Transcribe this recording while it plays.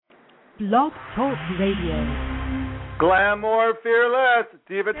Blog Talk Radio. Glamour Fearless,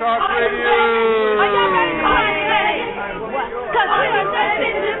 Diva Talk Radio. Are y'all ready? Because we are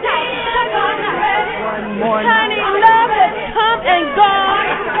ready to Honey, love has come and gone,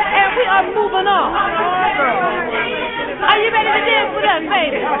 and we are moving on. Are you ready to dance with us,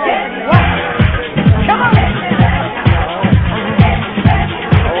 baby? Come on.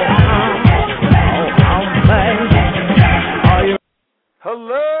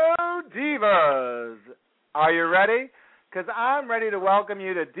 Hello, Divas. Are you ready? Because I'm ready to welcome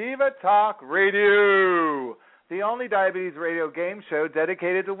you to Diva Talk Radio, the only diabetes radio game show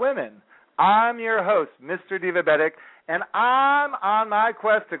dedicated to women. I'm your host, Mr. Divabetic, and I'm on my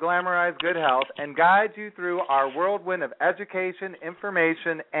quest to glamorize good health and guide you through our whirlwind of education,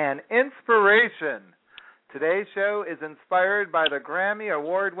 information, and inspiration. Today's show is inspired by the Grammy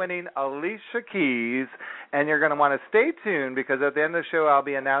Award-winning Alicia Keys, and you're going to want to stay tuned because at the end of the show I'll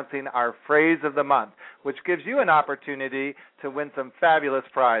be announcing our phrase of the month, which gives you an opportunity to win some fabulous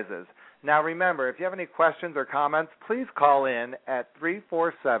prizes. Now remember, if you have any questions or comments, please call in at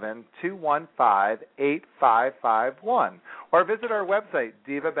 347-215-8551 or visit our website,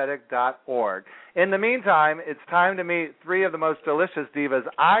 divabetic.org. In the meantime, it's time to meet three of the most delicious divas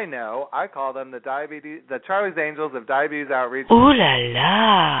I know. I call them the Charlie's Angels of Diabetes Outreach. Ooh la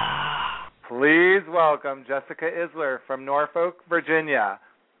la. Please welcome Jessica Isler from Norfolk, Virginia,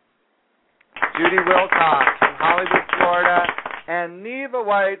 Judy Wilcox from Hollywood, Florida, and Neva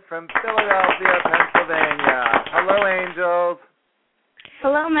White from Philadelphia, Pennsylvania. Hello, Angels.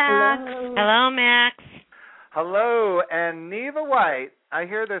 Hello, Max. Hello, Max. Hello, and Neva White, I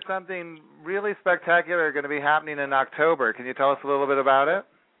hear there's something really spectacular going to be happening in October. Can you tell us a little bit about it?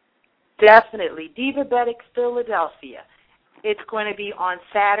 Definitely. Divabetic Philadelphia. It's going to be on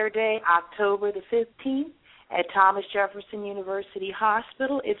Saturday, October the 15th at Thomas Jefferson University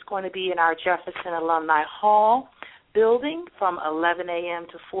Hospital. It's going to be in our Jefferson Alumni Hall building from 11 a.m.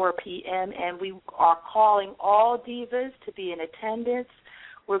 to 4 p.m., and we are calling all divas to be in attendance.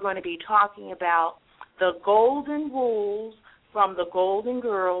 We're going to be talking about the golden rules from the Golden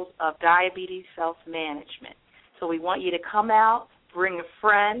Girls of Diabetes Self-Management. So we want you to come out, bring a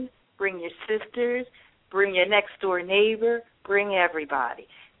friend, bring your sisters, bring your next-door neighbor, bring everybody.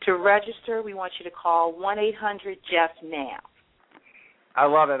 To register, we want you to call 1-800-JEFF-NOW. I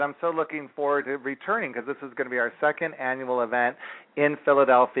love it. I'm so looking forward to returning because this is going to be our second annual event in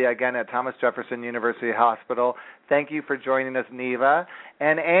Philadelphia, again at Thomas Jefferson University Hospital. Thank you for joining us, Neva.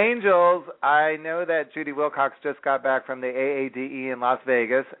 And Angels, I know that Judy Wilcox just got back from the AADE in Las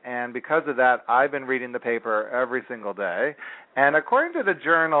Vegas, and because of that, I've been reading the paper every single day. And according to the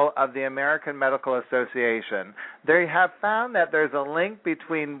Journal of the American Medical Association, they have found that there's a link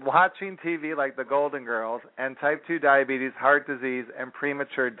between watching TV like the Golden Girls and type 2 diabetes, heart disease, and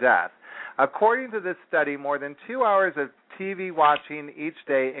premature death. According to this study, more than 2 hours of TV watching each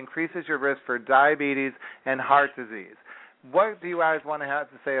day increases your risk for diabetes and heart disease. What do you guys want to have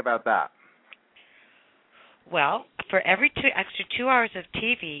to say about that? Well, for every extra 2 hours of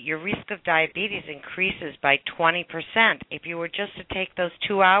TV, your risk of diabetes increases by 20%. If you were just to take those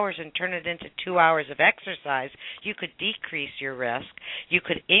 2 hours and turn it into 2 hours of exercise, you could decrease your risk. You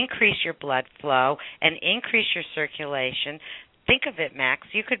could increase your blood flow and increase your circulation. Think of it, Max.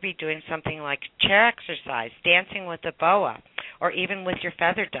 You could be doing something like chair exercise, dancing with a boa, or even with your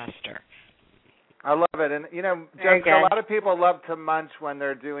feather duster. I love it. And, you know, Jessica, a lot of people love to munch when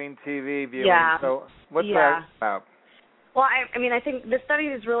they're doing TV viewing. Yeah. So what's that about? Well, I mean, I think the study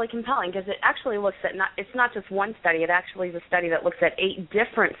is really compelling because it actually looks at it's not just one study. It actually is a study that looks at 8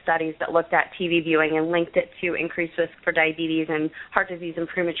 different studies that looked at TV viewing and linked it to increased risk for diabetes and heart disease and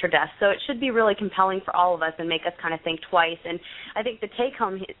premature death. So it should be really compelling for all of us and make us kind of think twice. And I think the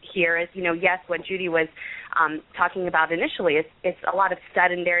take-home here is, you know, yes, what Judy was talking about initially is it's a lot of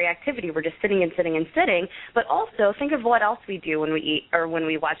sedentary activity. We're just sitting and sitting and sitting. But also think of what else we do when we eat or when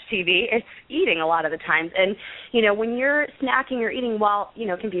we watch TV. It's eating a lot of the times. And, you know, when you're snacking or eating, while, you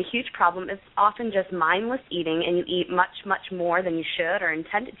know, it can be a huge problem, it's often just mindless eating, and you eat much, much more than you should or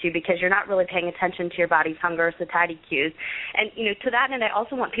intended to because you're not really paying attention to your body's hunger or satiety cues. And, you know, to that end, I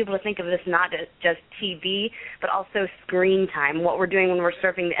also want people to think of this not as just TV, but also screen time, what we're doing when we're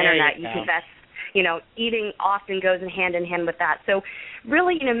surfing the Internet. You think that's, you know, eating often goes in hand with that. So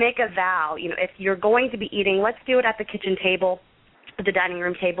really, you know, make a vow. You know, if you're going to be eating, let's do it at the kitchen table. the dining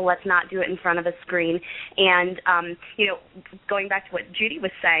room table. Let's not do it in front of a screen. And, going back to what Judy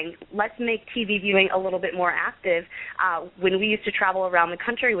was saying, let's make TV viewing a little bit more active. When we used to travel around the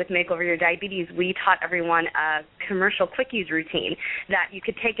country with Make Over Your Diabetes, we taught everyone a commercial quickies routine that you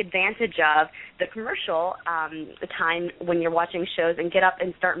could take advantage of the commercial time when you're watching shows and get up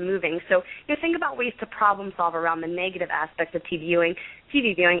and start moving. So, think about ways to problem solve around the negative aspects of TV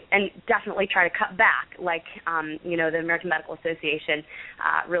viewing, and definitely try to cut back, like, the American Medical Association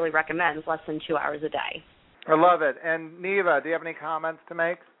really recommends less than 2 hours a day. I love it. And Neva, do you have any comments to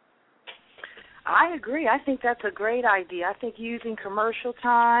make? I agree. I think that's a great idea. I think using commercial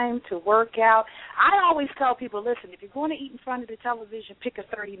time to work out. I always tell people, listen, if you're going to eat in front of the television, pick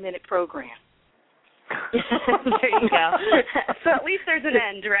a 30-minute program. There you go. So at least there's an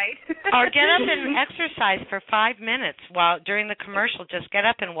end, right? Or get up and exercise for 5 minutes while during the commercial. Just get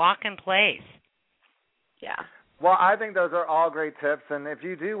up and walk in place. Yeah. Well, I think those are all great tips. And if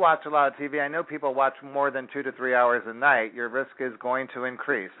you do watch a lot of TV, I know people watch more than 2 to 3 hours a night, your risk is going to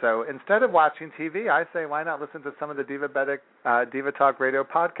increase. So instead of watching TV, I say why not listen to some of the Diva Talk Radio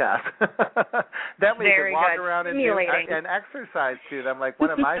podcasts? Then we can walk around and exercise to them, like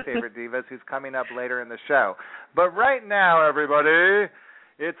one of my favorite divas who's coming up later in the show. But right now, everybody,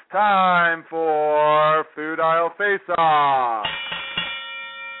 it's time for Food Aisle Face-Off.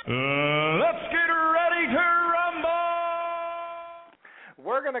 Let's get ready to rumble!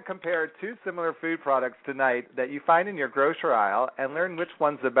 We're going to compare 2 similar food products tonight that you find in your grocery aisle and learn which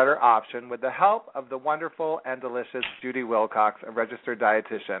one's the better option with the help of the wonderful and delicious Judy Wilcox, a registered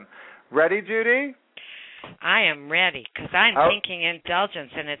dietitian. Ready, Judy? I am ready because I'm thinking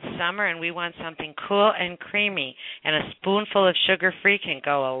indulgence, and it's summer, and we want something cool and creamy, and a spoonful of sugar-free can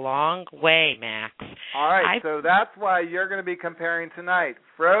go a long way, Max. All right, so that's why you're going to be comparing tonight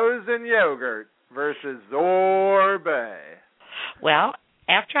frozen yogurt versus sorbet. Well,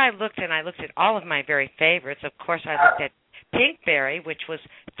 after I looked at all of my very favorites, of course I looked at Pinkberry, which was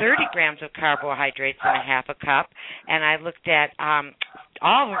 30 grams of carbohydrates in a half a cup, and I looked at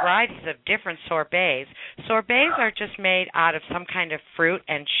all varieties of different sorbets. Sorbets are just made out of some kind of fruit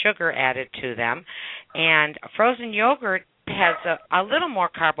and sugar added to them, and frozen yogurt has a little more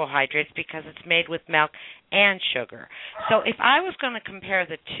carbohydrates because it's made with milk and sugar. So if I was going to compare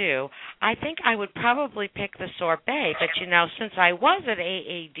the two, I think I would probably pick the sorbet. But, since I was at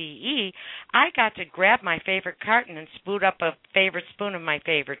AADE, I got to grab my favorite carton and spoon up a favorite spoon of my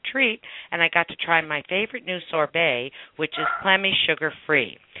favorite treat, and I got to try my favorite new sorbet, which is Clemmy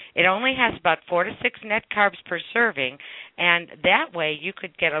sugar-free. It only has about 4 to 6 net carbs per serving, and that way you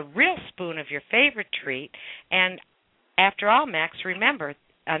could get a real spoon of your favorite treat. And after all, Max, remember,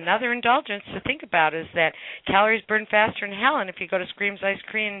 another indulgence to think about is that calories burn faster in hell, and if you go to Scream's Ice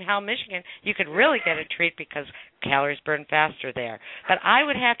Cream in Hell, Michigan, you could really get a treat because calories burn faster there. But I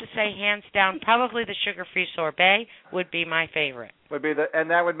would have to say, hands down, probably the sugar-free sorbet would be my favorite. And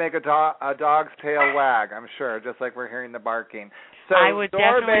that would make a dog's tail wag, I'm sure, just like we're hearing the barking. So I would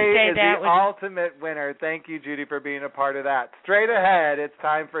definitely say that the ultimate winner. Thank you, Judy, for being a part of that. Straight ahead, it's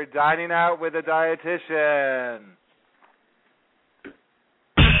time for Dining Out with a Dietitian.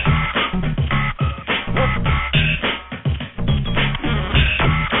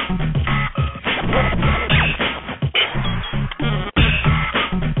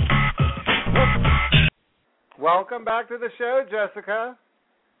 Welcome back to the show, Jessica.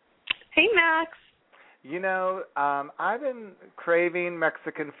 Hey, Max. I've been craving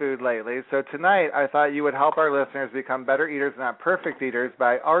Mexican food lately, so tonight I thought you would help our listeners become better eaters, not perfect eaters,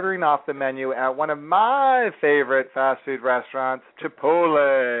 by ordering off the menu at one of my favorite fast food restaurants,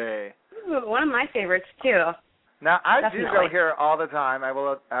 Chipotle. Ooh, one of my favorites, too. Now, I do go here all the time, I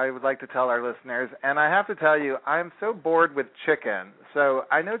would like to tell our listeners, and I have to tell you, I'm so bored with chicken. So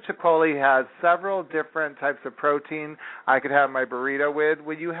I know Chipotle has several different types of protein I could have my burrito with.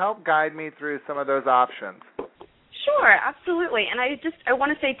 Will you help guide me through some of those options? Sure, absolutely. And I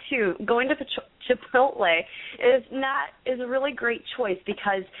want to say, too, going to Chipotle is a really great choice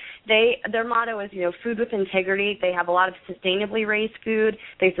because their motto is, food with integrity. They have a lot of sustainably raised food.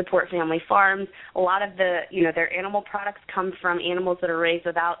 They support family farms. A lot of their animal products come from animals that are raised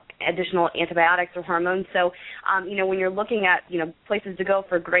without additional antibiotics or hormones. So, when you're looking at, places to go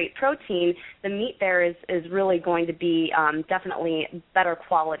for great protein, the meat there is really going to be definitely better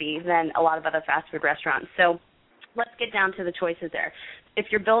quality than a lot of other fast food restaurants. So let's get down to the choices there. If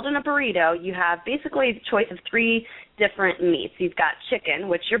you're building a burrito, you have basically a choice of 3 different meats. You've got chicken,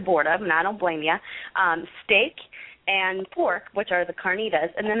 which you're bored of, and I don't blame you, steak, and pork, which are the carnitas,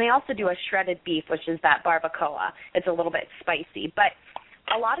 and then they also do a shredded beef, which is that barbacoa. It's a little bit spicy. But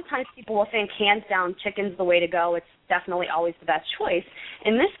a lot of times people will think hands down chicken's the way to go. It's definitely always the best choice.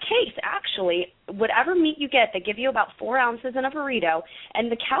 In this case, actually, whatever meat you get, they give you about 4 ounces in a burrito,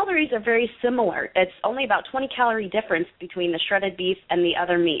 and the calories are very similar. It's only about 20-calorie difference between the shredded beef and the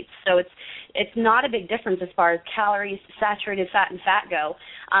other meats. So it's not a big difference as far as calories, saturated fat, and fat go.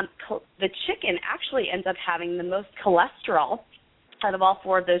 The chicken actually ends up having the most cholesterol out of all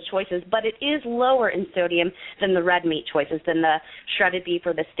 4 of those choices, but it is lower in sodium than the red meat choices, than the shredded beef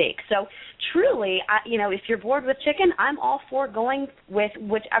or the steak. So truly, if you're bored with chicken, I'm all for going with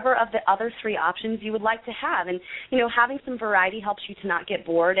whichever of the other 3 options you would like to have. And, having some variety helps you to not get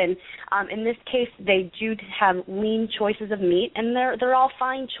bored. And in this case, they do have lean choices of meat, and they're all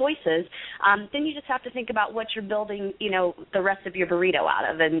fine choices. Then you just have to think about what you're building, the rest of your burrito out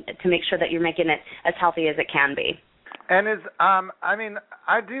of, and to make sure that you're making it as healthy as it can be. And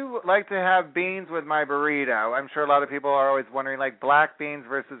I do like to have beans with my burrito. I'm sure a lot of people are always wondering, like black beans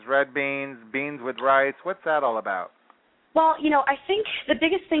versus red beans, beans with rice. What's that all about? Well, I think the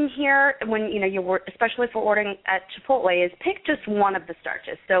biggest thing here when, especially for ordering at Chipotle, is pick just one of the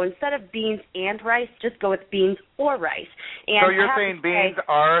starches. So instead of beans and rice, just go with beans or rice. And so you're saying beans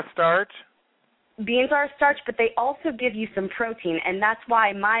are a starch? Beans are a starch, but they also give you some protein, and that's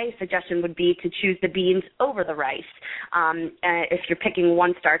why my suggestion would be to choose the beans over the rice if you're picking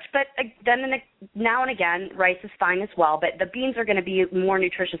one starch. But then now and again, rice is fine as well, but the beans are going to be more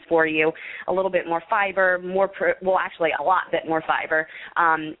nutritious for you, a little bit more fiber, actually a lot bit more fiber,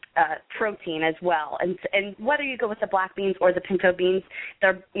 protein as well. And whether you go with the black beans or the pinto beans,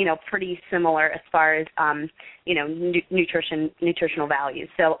 they're pretty similar as far as nutritional values.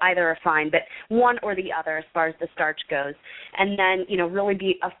 So either are fine, but one or the other as far as the starch goes. And then, really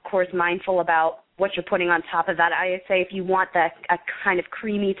be, of course, mindful about what you're putting on top of that. I would say if you want a kind of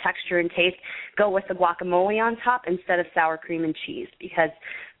creamy texture and taste, go with the guacamole on top instead of sour cream and cheese, because,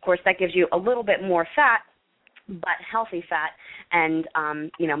 of course, that gives you a little bit more fat, but healthy fat, and,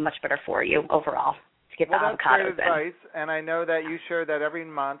 much better for you overall. Well, that's great advice, and I know that you share that every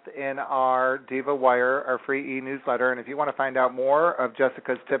month in our Diva Wire, our free e-newsletter, and if you want to find out more of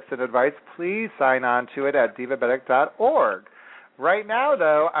Jessica's tips and advice, please sign on to it at divabetic.org. Right now,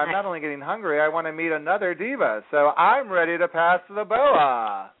 though, I'm not only getting hungry, I want to meet another diva, so I'm ready to pass the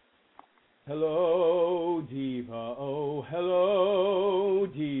boa. Hello, Diva, oh, hello,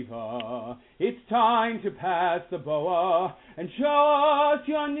 Diva. It's time to pass the boa and show us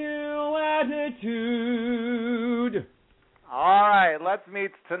your new attitude. All right, let's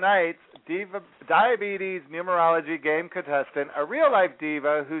meet tonight's diabetes numerology game contestant, a real-life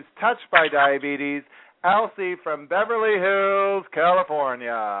diva who's touched by diabetes, Elsie from Beverly Hills,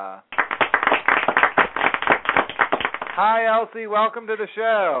 California. Hi, Elsie. Welcome to the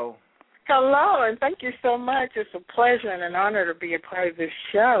show. Hello, and thank you so much. It's a pleasure and an honor to be a part of this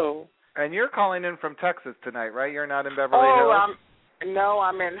show. And you're calling in from Texas tonight, right? You're not in Beverly Hills? No,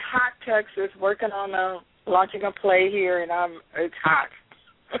 I'm in hot Texas working on launching a play here, and it's hot.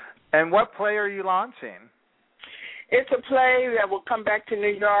 And what play are you launching? It's a play that will come back to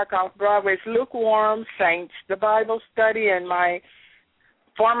New York off Broadway. It's Lukewarm Saints, the Bible study, and my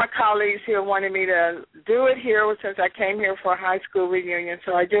former colleagues here wanted me to do it here since I came here for a high school reunion.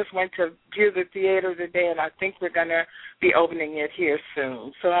 So I just went to view the theater today, and I think we're going to be opening it here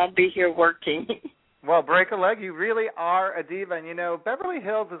soon. So I'll be here working. Well, break a leg. You really are a diva. And, Beverly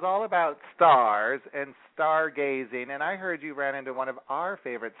Hills is all about stars and stargazing. And I heard you ran into one of our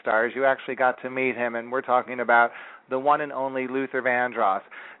favorite stars. You actually got to meet him, and we're talking about the one and only Luther Vandross.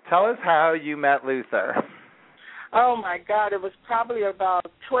 Tell us how you met Luther. Oh, my God. It was probably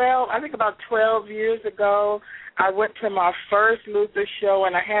about 12 years ago. I went to my first Luther show,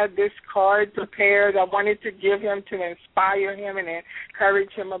 and I had this card prepared. I wanted to give him to inspire him and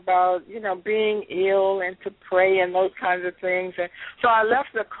encourage him about, being ill and to pray and those kinds of things. And so I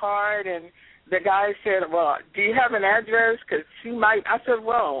left the card, and the guy said, well, do you have an address? Because she might. I said,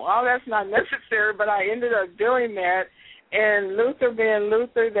 well, all that's not necessary, but I ended up doing that. And Luther, being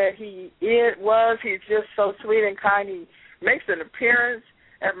Luther that he's just so sweet and kind. He makes an appearance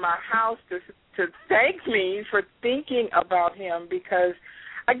at my house to thank me for thinking about him, because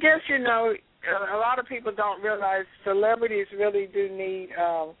I guess, a lot of people don't realize celebrities really do need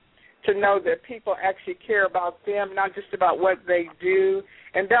to know that people actually care about them, not just about what they do.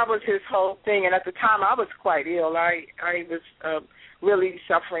 And that was his whole thing. And at the time, I was quite ill. I was really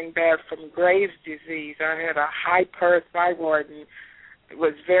suffering bad from Graves' disease. I had a hyperthyroid and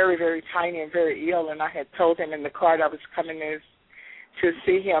was very, very tiny and very ill. And I had told him in the card I was coming to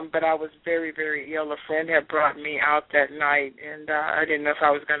see him, but I was very, very ill. A friend had brought me out that night, and I didn't know if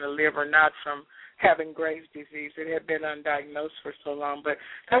I was going to live or not from having Graves' disease. It had been undiagnosed for so long. But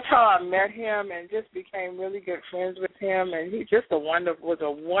that's how I met him and just became really good friends with him. And he just was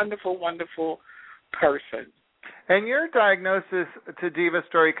a wonderful, wonderful person. And your diagnosis to diva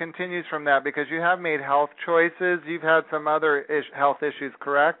story continues from that because you have made health choices. You've had some other health issues,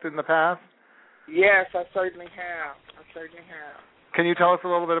 correct, in the past? Yes, I certainly have. Can you tell us a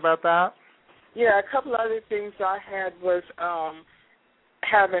little bit about that? Yeah, a couple other things I had was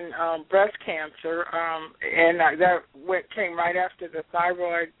having breast cancer, and that came right after the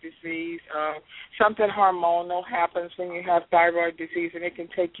thyroid disease. Something hormonal happens when you have thyroid disease, and it can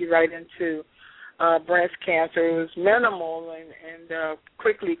take you right into breast cancer. It was minimal and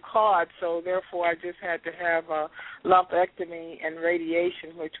quickly caught, so therefore I just had to have a lumpectomy and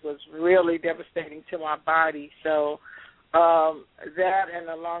radiation, which was really devastating to my body. So that, and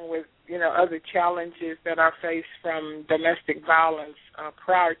along with other challenges that I faced from domestic violence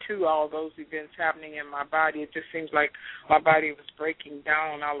prior to all those events happening in my body, it just seems like my body was breaking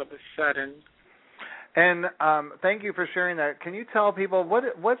down all of a sudden. And thank you for sharing that. Can you tell people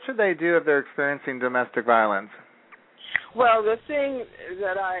what should they do if they're experiencing domestic violence? Well, the thing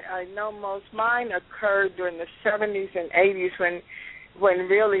that I know most, mine occurred during the 70s and 80s when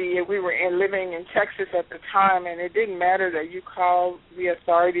really we were living in Texas at the time, and it didn't matter that you called the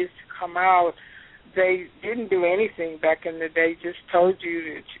authorities to come out. They didn't do anything back in the day, just told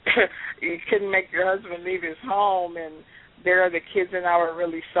you that you couldn't make your husband leave his home, and there the kids and I were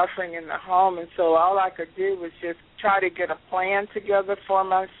really suffering in the home, and so all I could do was just try to get a plan together for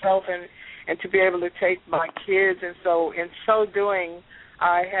myself and to be able to take my kids. And so in so doing,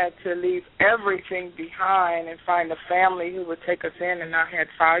 I had to leave everything behind and find a family who would take us in, and I had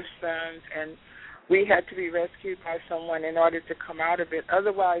 5 sons, and we had to be rescued by someone in order to come out of it.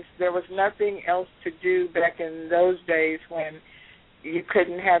 Otherwise, there was nothing else to do back in those days when you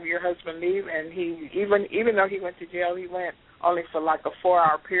couldn't have your husband leave, and he even though he went to jail, he went only for like a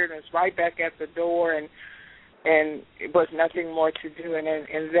 4-hour period and was right back at the door, and it was nothing more to do. And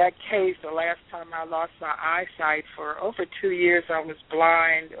in that case, the last time I lost my eyesight, for over 2 years I was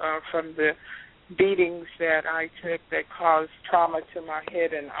blind from the beatings that I took that caused trauma to my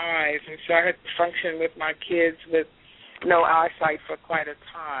head and eyes, and so I had to function with my kids with no eyesight for quite a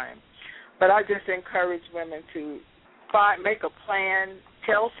time. But I just encourage women to make a plan,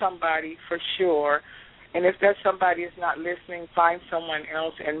 tell somebody for sure, and if that somebody is not listening, find someone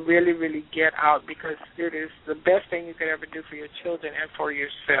else and really, really get out, because it is the best thing you could ever do for your children and for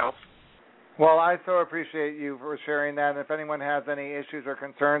yourself. Well, I so appreciate you for sharing that. And if anyone has any issues or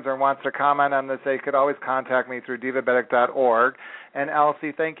concerns or wants to comment on this, they could always contact me through divabetic.org. And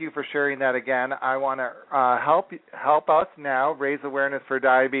Elsie, thank you for sharing that again. I want to help us now raise awareness for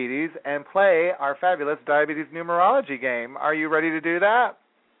diabetes and play our fabulous diabetes numerology game. Are you ready to do that?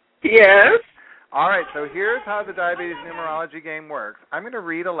 Yes. All right, so here's how the diabetes numerology game works. I'm going to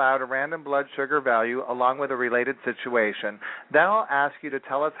read aloud a random blood sugar value along with a related situation. Then I'll ask you to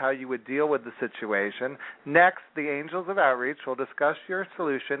tell us how you would deal with the situation. Next, the Angels of Outreach will discuss your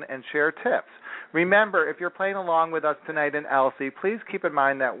solution and share tips. Remember, if you're playing along with us tonight in Elsie, please keep in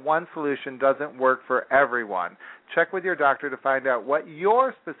mind that one solution doesn't work for everyone. Check with your doctor to find out what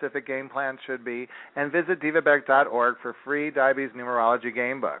your specific game plan should be, and visit divabetic.org for free diabetes numerology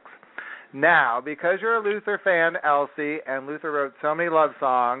game books. Now, because you're a Luther fan, Elsie, and Luther wrote so many love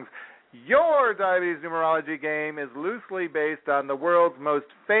songs, your diabetes numerology game is loosely based on the world's most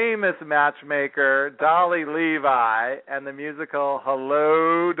famous matchmaker, Dolly Levi, and the musical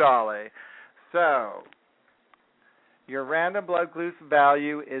Hello, Dolly. So, your random blood glucose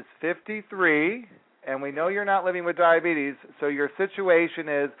value is 53, and we know you're not living with diabetes, so your situation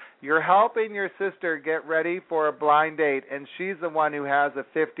is you're helping your sister get ready for a blind date, and she's the one who has a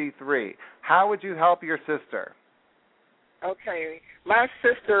 53. How would you help your sister? Okay. My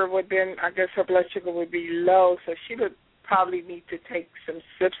sister would then, I guess her blood sugar would be low, so she would probably need to take some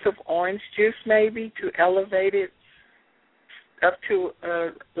sips of orange juice maybe to elevate it up to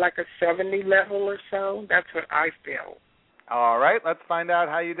like a 70 level or so. That's what I feel. All right, let's find out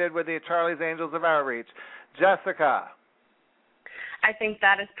how you did with the Charlie's Angels of Outreach. Jessica. I think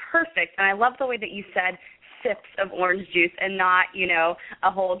that is perfect, and I love the way that you said sips of orange juice and not,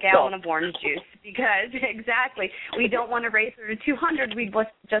 a whole gallon of orange juice, because exactly, we don't want to raise her to 200. We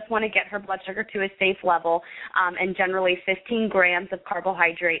just want to get her blood sugar to a safe level, and generally 15 grams of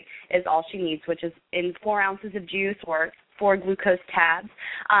carbohydrate is all she needs, which is in 4 ounces of juice or 4 glucose tabs.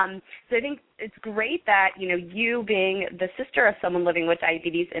 So I think it's great that, you being the sister of someone living with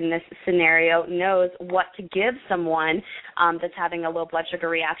diabetes in this scenario knows what to give someone that's having a low blood sugar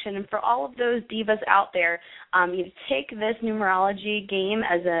reaction. And for all of those divas out there, you take this numerology game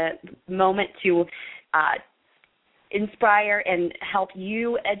as a moment to inspire and help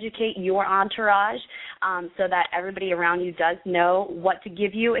you educate your entourage so that everybody around you does know what to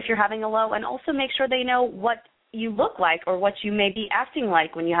give you if you're having a low, and also make sure they know what you look like or what you may be acting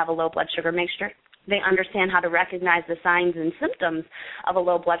like when you have a low blood sugar. Make sure they understand how to recognize the signs and symptoms of a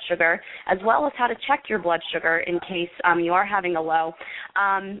low blood sugar, as well as how to check your blood sugar in case you are having a low.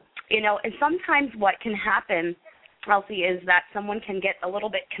 And sometimes what can happen, Elsie, is that someone can get a little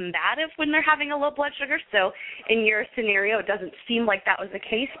bit combative when they're having a low blood sugar. So in your scenario, it doesn't seem like that was the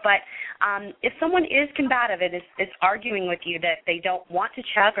case. But if someone is combative and is arguing with you that they don't want to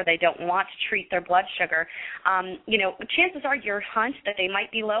check or they don't want to treat their blood sugar, chances are your hunch that they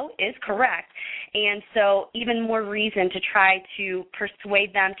might be low is correct. And so even more reason to try to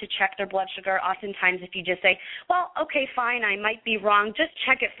persuade them to check their blood sugar. Oftentimes if you just say, well, okay, fine, I might be wrong, just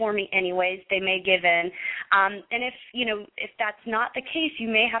check it for me anyways, they may give in. And if that's not the case, you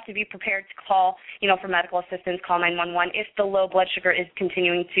may have to be prepared to call, for medical assistance, call 911 if the low blood sugar is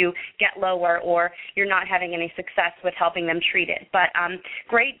continuing to get lower or you're not having any success with helping them treat it. But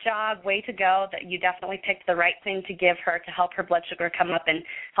great job, way to go, that you definitely picked the right thing to give her to help her blood sugar come up and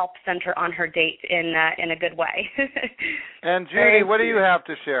help send her on her date in a good way. And Judy, what do you have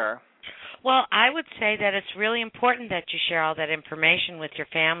to share? Well, I would say that it's really important that you share all that information with your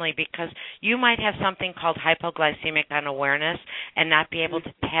family, because you might have something called hypoglycemic unawareness and not be able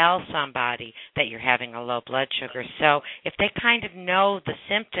to tell somebody that you're having a low blood sugar. So if they kind of know the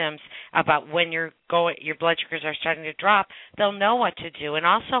symptoms about when your blood sugars are starting to drop, they'll know what to do. And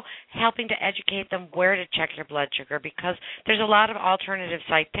also helping to educate them where to check your blood sugar, because there's a lot of alternative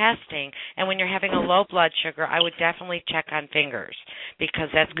site testing. And when you're having a low blood sugar, I would definitely check on fingers, because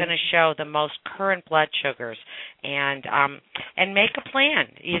that's going to show the most current blood sugars, and make a plan.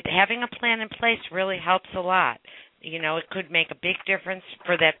 Having a plan in place really helps a lot. It could make a big difference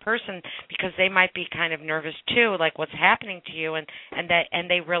for that person, because they might be kind of nervous too, like what's happening to you, and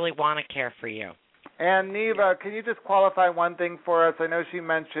they really want to care for you. And Neva, can you just qualify one thing for us? I know she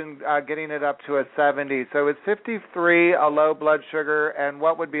mentioned getting it up to a 70. So is 53 a low blood sugar, and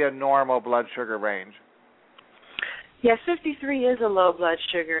what would be a normal blood sugar range? Yes, 53 is a low blood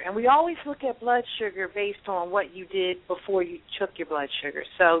sugar, and we always look at blood sugar based on what you did before you took your blood sugar.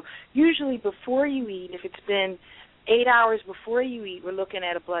 So usually before you eat, if it's been 8 hours before you eat, we're looking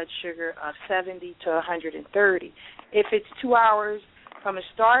at a blood sugar of 70 to 130. If it's 2 hours from the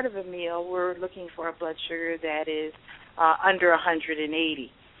start of a meal, we're looking for a blood sugar that is under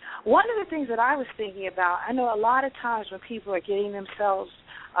 180. One of the things that I was thinking about, I know a lot of times when people are getting themselves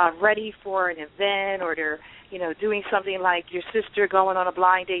ready for an event, or they're doing something like your sister going on a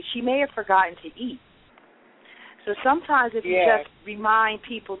blind date, she may have forgotten to eat. So sometimes if you just remind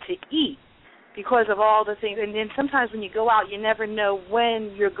people to eat because of all the things, and then sometimes when you go out, you never know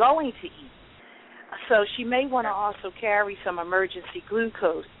when you're going to eat. So she may want to also carry some emergency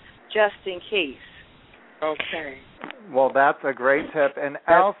glucose just in case. Okay. Well, that's a great tip. And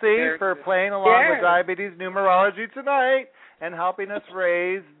Elsie, for playing along with diabetes numerology tonight and helping us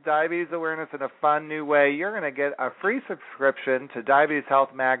raise diabetes awareness in a fun new way, you're going to get a free subscription to Diabetes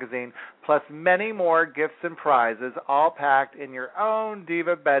Health Magazine, plus many more gifts and prizes, all packed in your own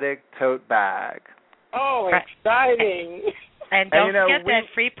Divabetic tote bag. Oh, exciting. And don't forget that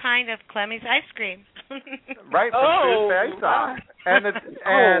free pint of Clemmie's ice cream. Right, from Tuesday Stop. And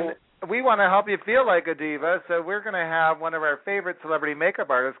we want to help you feel like a diva, so we're going to have one of our favorite celebrity makeup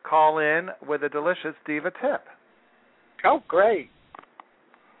artists call in with a delicious diva tip. Oh, great.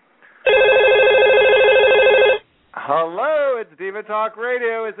 Hello, it's Diva Talk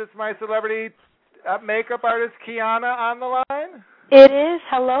Radio. Is this my celebrity makeup artist, Kiana, on the line? It is.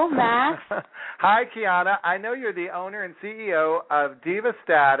 Hello, Max. Hi, Kiana. I know you're the owner and CEO of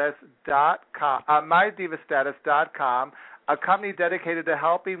Divastatus.com, MyDivastatus.com, a company dedicated to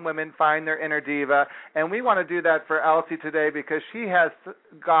helping women find their inner diva. And we want to do that for Elsie today because she has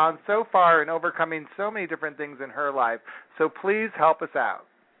gone so far in overcoming so many different things in her life. So please help us out.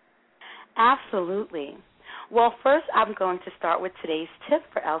 Absolutely. Well, first I'm going to start with today's tip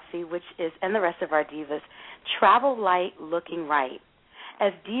for Elsie, which is, and the rest of our divas, travel light, looking right.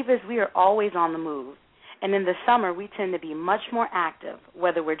 As divas, we are always on the move. And in the summer, we tend to be much more active,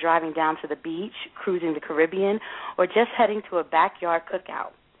 whether we're driving down to the beach, cruising the Caribbean, or just heading to a backyard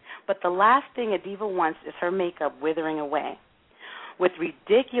cookout. But the last thing a diva wants is her makeup withering away. With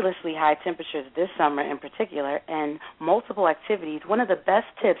ridiculously high temperatures this summer in particular and multiple activities, one of the best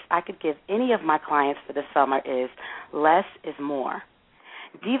tips I could give any of my clients for the summer is less is more.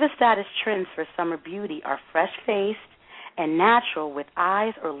 Diva Status trends for summer beauty are fresh-faced and natural with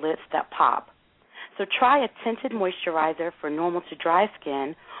eyes or lips that pop. So So try a tinted moisturizer for normal to dry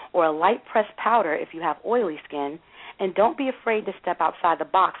skin or a light pressed powder if you have oily skin, and don't be afraid to step outside the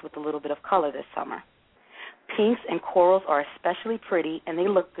box with a little bit of color this summer. Pinks and corals are especially pretty, and they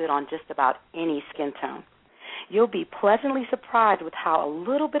look good on just about any skin tone. You'll be pleasantly surprised with how a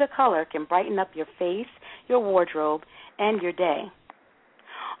little bit of color can brighten up your face, your wardrobe, and your day.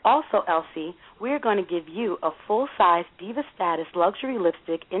 Also, Elsie, we're going to give you a full-size Diva Status luxury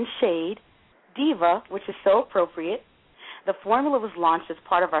lipstick in shade Diva, which is so appropriate. The formula was launched as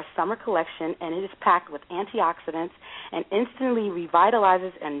part of our summer collection, and it is packed with antioxidants and instantly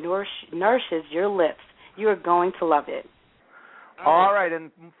revitalizes and nourishes your lips. You are going to love it. All right,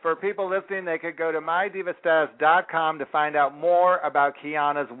 and for people listening, they could go to mydivastatus.com to find out more about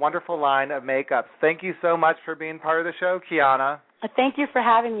Kiana's wonderful line of makeups. Thank you so much for being part of the show, Kiana. Thank you for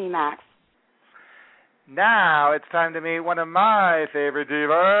having me, Max. Now it's time to meet one of my favorite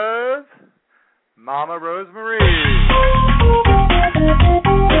divas, Mama Rosemary.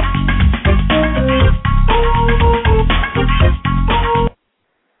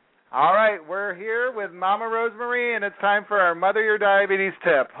 All right, we're here with Mama Rosemary, and it's time for our Mother Your Diabetes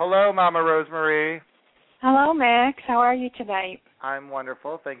tip. Hello, Mama Rosemary. Hello, Max. How are you tonight? I'm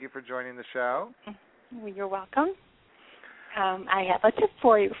wonderful. Thank you for joining the show. Well, you're welcome. I have a tip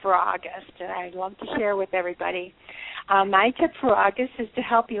for you for August, and I'd love to share with everybody. My tip for August is to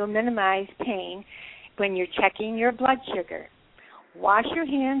help you minimize pain when you're checking your blood sugar. Wash your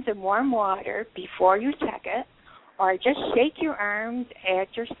hands in warm water before you check it, or just shake your arms at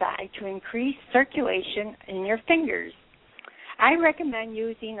your side to increase circulation in your fingers. I recommend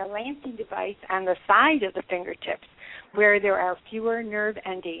using a lancing device on the side of the fingertips where there are fewer nerve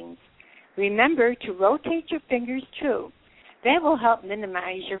endings. Remember to rotate your fingers too. That will help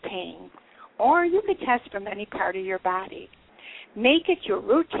minimize your pain. Or you could test from any part of your body. Make it your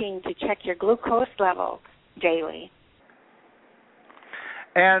routine to check your glucose level daily.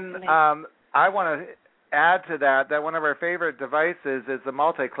 And I want to add to that one of our favorite devices is the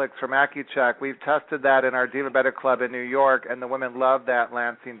multi-clicks from AccuCheck. We've tested that in our Divabetic Club in New York, and the women love that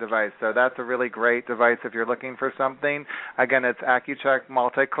lancing device. So that's a really great device if you're looking for something. Again, it's AccuCheck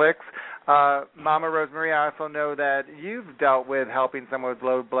multi-clicks. Mama Rosemary, I also know that you've dealt with helping someone with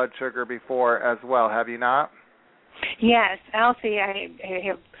low blood sugar before as well, have you not? Yes, Elsie, I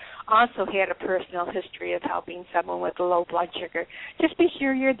have also had a personal history of helping someone with low blood sugar. Just be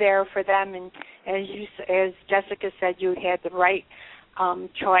sure you're there for them, and as Jessica said, you had the right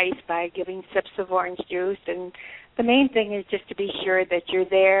choice by giving sips of orange juice. And the main thing is just to be sure that you're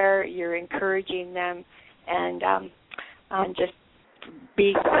there, you're encouraging them, and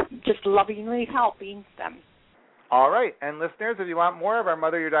just lovingly helping them. All right, and listeners, if you want more of our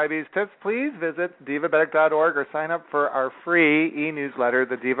Mother Your Diabetes tips, please visit divabetic.org or sign up for our free e-newsletter,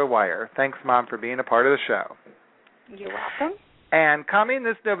 The Diva Wire. Thanks, Mom, for being a part of the show. You're welcome. And coming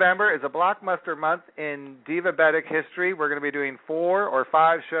this November is a blockbuster month in Divabetic history. We're going to be doing 4 or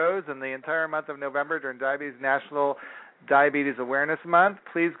 5 shows in the entire month of November during National Diabetes Awareness Month.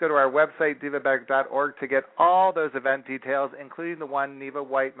 Please go to our website, divabetic.org, to get all those event details, including the one Neva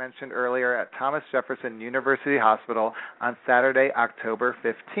White mentioned earlier at Thomas Jefferson University Hospital on Saturday, October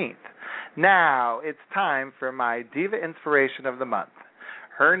 15th. Now, it's time for my Diva Inspiration of the Month.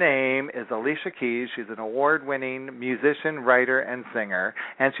 Her name is Alicia Keys. She's an award-winning musician, writer, and singer,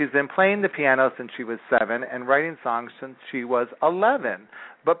 and she's been playing the piano since she was 7 and writing songs since she was 11.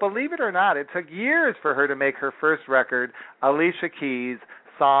 But believe it or not, it took years for her to make her first record, Alicia Keys'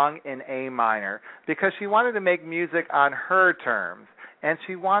 Song in A Minor, because she wanted to make music on her terms, and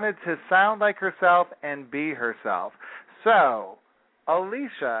she wanted to sound like herself and be herself. So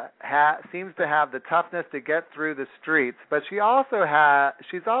Alicia seems to have the toughness to get through the streets, but she's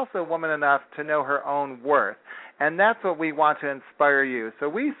also woman enough to know her own worth, and that's what we want to inspire you. So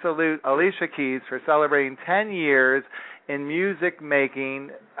we salute Alicia Keys for celebrating 10 years in music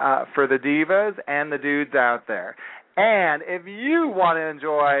making for the divas and the dudes out there. And if you want to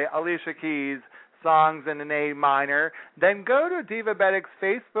enjoy Alicia Keys' songs in an A minor, then go to Divabetic's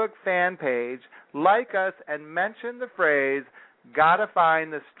Facebook fan page, like us, and mention the phrase, "Gotta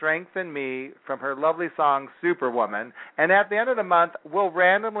Find the Strength in Me," from her lovely song Superwoman. And at the end of the month, we'll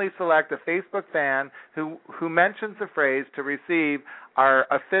randomly select a Facebook fan who mentions the phrase to receive our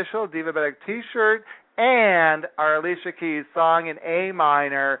official Divabetic t-shirt and our Alicia Keys Song in A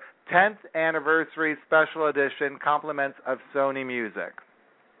Minor 10th Anniversary Special Edition Compliments of Sony Music.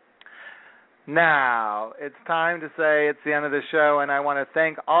 Now, it's time to say it's the end of the show, and I want to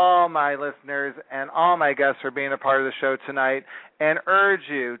thank all my listeners and all my guests for being a part of the show tonight and urge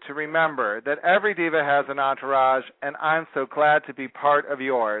you to remember that every diva has an entourage, and I'm so glad to be part of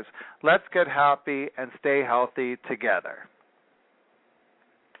yours. Let's get happy and stay healthy together.